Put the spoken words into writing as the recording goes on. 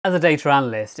As a data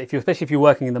analyst, especially if you're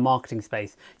working in the marketing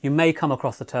space, you may come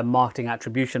across the term marketing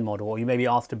attribution model, or you may be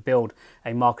asked to build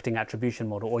a marketing attribution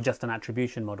model or just an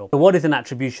attribution model. So what is an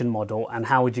attribution model and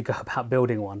how would you go about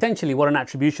building one? Essentially what an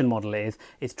attribution model is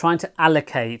trying to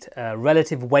allocate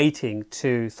relative weighting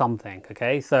to something,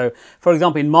 okay? So for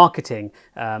example, in marketing,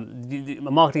 a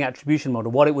marketing attribution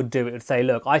model, what it would do, it would say,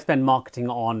 look, I spend marketing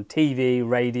on TV,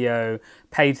 radio,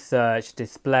 paid search,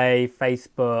 display,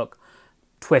 Facebook,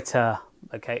 Twitter,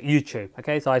 okay, YouTube,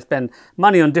 okay, so I spend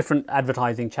money on different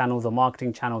advertising channels or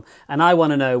marketing channels, and I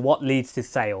want to know what leads to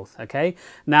sales, okay.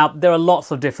 Now there are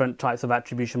lots of different types of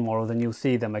attribution models and you'll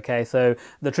see them, okay. So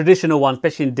the traditional ones,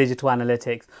 especially in digital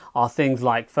analytics, are things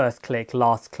like first click,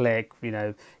 last click,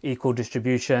 equal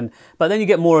distribution. But then you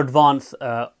get more advanced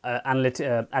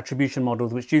attribution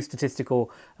models which use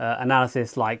statistical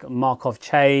analysis like Markov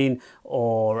chain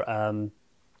or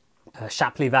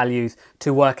Shapley values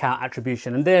to work out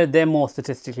attribution, and they're more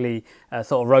statistically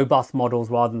sort of robust models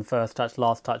rather than first touch,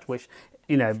 last touch, which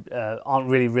aren't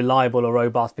really reliable or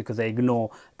robust because they ignore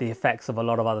the effects of a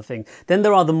lot of other things. Then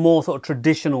there are the more sort of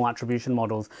traditional attribution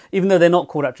models, even though they're not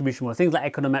called attribution models, things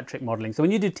like econometric modeling. So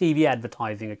when you do TV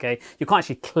advertising, okay, you can't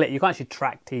actually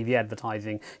track TV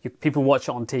advertising. People watch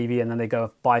it on TV and then they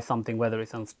go buy something, whether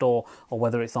it's on store or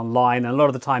whether it's online. And a lot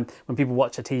of the time when people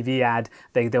watch a TV ad,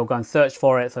 they'll go and search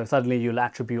for it. So suddenly you'll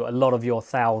attribute a lot of your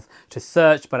sales to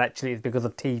search, but actually it's because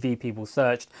of TV people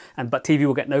searched, but TV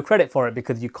will get no credit for it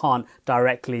because you can't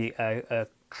directly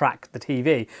track the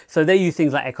TV. So they use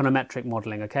things like econometric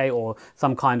modeling, okay, or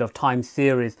some kind of time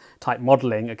series type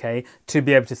modeling, okay, to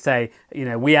be able to say,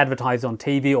 we advertise on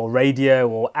TV or radio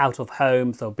or out of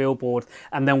home, so billboards,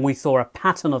 and then we saw a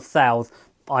pattern of sales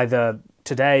either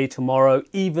today, tomorrow,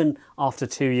 even after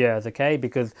 2 years, okay,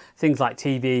 because things like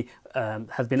TV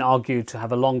has been argued to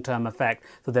have a long-term effect,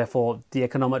 so therefore the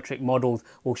econometric models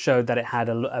will show that it had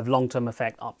a long-term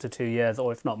effect up to 2 years,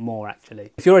 or if not more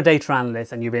actually. If you're a data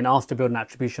analyst and you've been asked to build an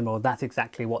attribution model, that's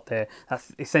essentially what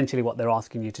they're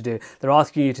asking you to do. They're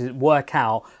asking you to work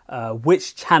out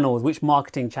which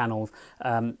marketing channels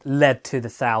led to the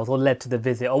sales or led to the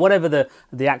visit, or whatever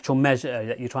the actual measure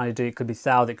that you're trying to do. It could be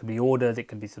sales, it could be orders, it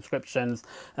could be subscriptions,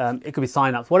 it could be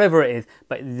sign-ups, whatever it is,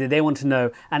 but they want to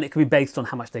know, and it could be based on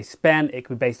how much they spend, it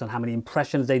could be based on how many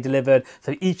impressions they delivered.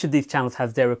 So each of these channels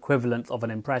has their equivalent of an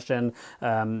impression.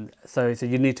 So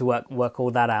you need to work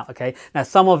all that out, okay? Now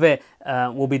some of it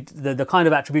will be, the kind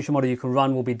of attribution model you can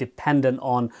run will be dependent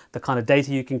on the kind of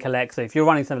data you can collect. So if you're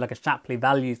running something like a Shapley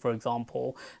values, for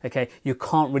example, okay, you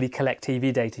can't really collect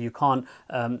TV data. You can't,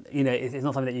 it's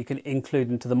not something that you can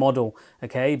include into the model,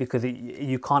 okay, because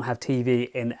you can't have TV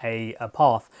in a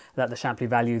path that the Shapley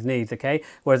values needs, okay?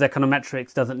 Whereas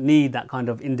econometrics doesn't need that kind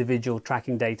of individual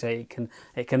tracking data.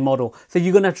 It can model. So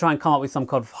you're going to try and come up with some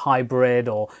kind of hybrid,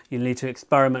 or you need to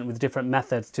experiment with different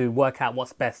methods to work out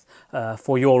what's best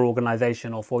for your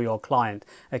organization or for your client,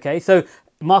 okay? So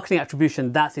marketing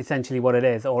attribution, that's essentially what it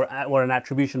is, or what an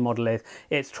attribution model is.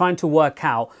 It's trying to work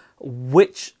out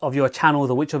which of your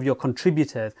channels or which of your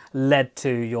contributors led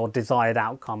to your desired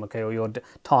outcome, okay, or your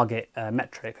target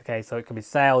metric, okay. So it could be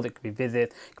sales, it could be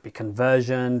visits, it could be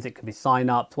conversions, it could be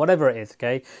sign-ups, whatever it is,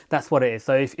 okay. That's what it is.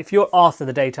 So if you're asked as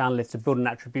a data analyst to build an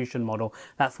attribution model,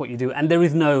 that's what you do, and there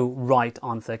is no right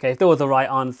answer, okay. If there was a right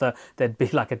answer, there'd be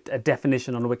like a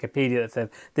definition on Wikipedia that says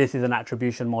this is an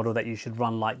attribution model that you should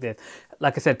run like this.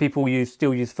 Like I said, people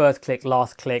still use first click,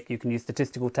 last click. You can use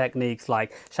statistical techniques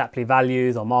like Shapley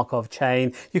values or Markov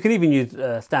chain. You can even use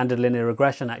standard linear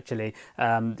regression actually,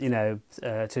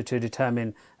 to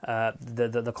determine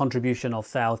the contribution of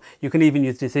sales. You can even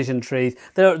use decision trees.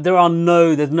 There's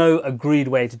no agreed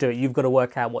way to do it. You've got to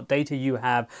work out what data you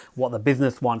have, what the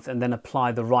business wants, and then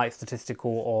apply the right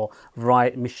statistical or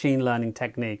right machine learning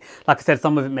technique. Like I said,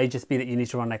 some of it may just be that you need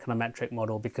to run an econometric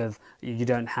model because you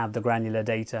don't have the granular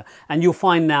data. And you'll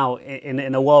find now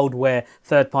in a world where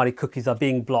third-party cookies are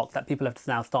being blocked, that people have to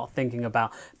now start thinking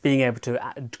about being able to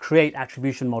create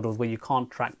attribution models where you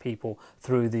can't track people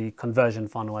through the conversion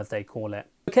funnel, as they call it.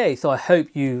 Okay, so I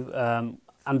hope you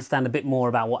understand a bit more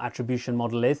about what attribution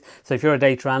model is. So if you're a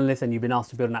data analyst and you've been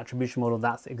asked to build an attribution model,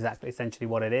 that's essentially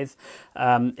what it is.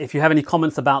 If you have any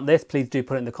comments about this, please do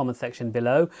put it in the comment section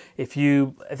below. If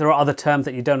there are other terms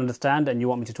that you don't understand and you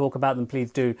want me to talk about them,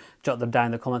 please do jot them down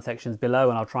in the comment sections below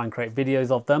and I'll try and create videos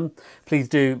of them. Please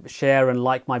do share and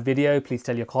like my video. Please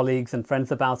tell your colleagues and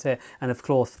friends about it. And of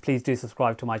course, please do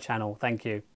subscribe to my channel. Thank you.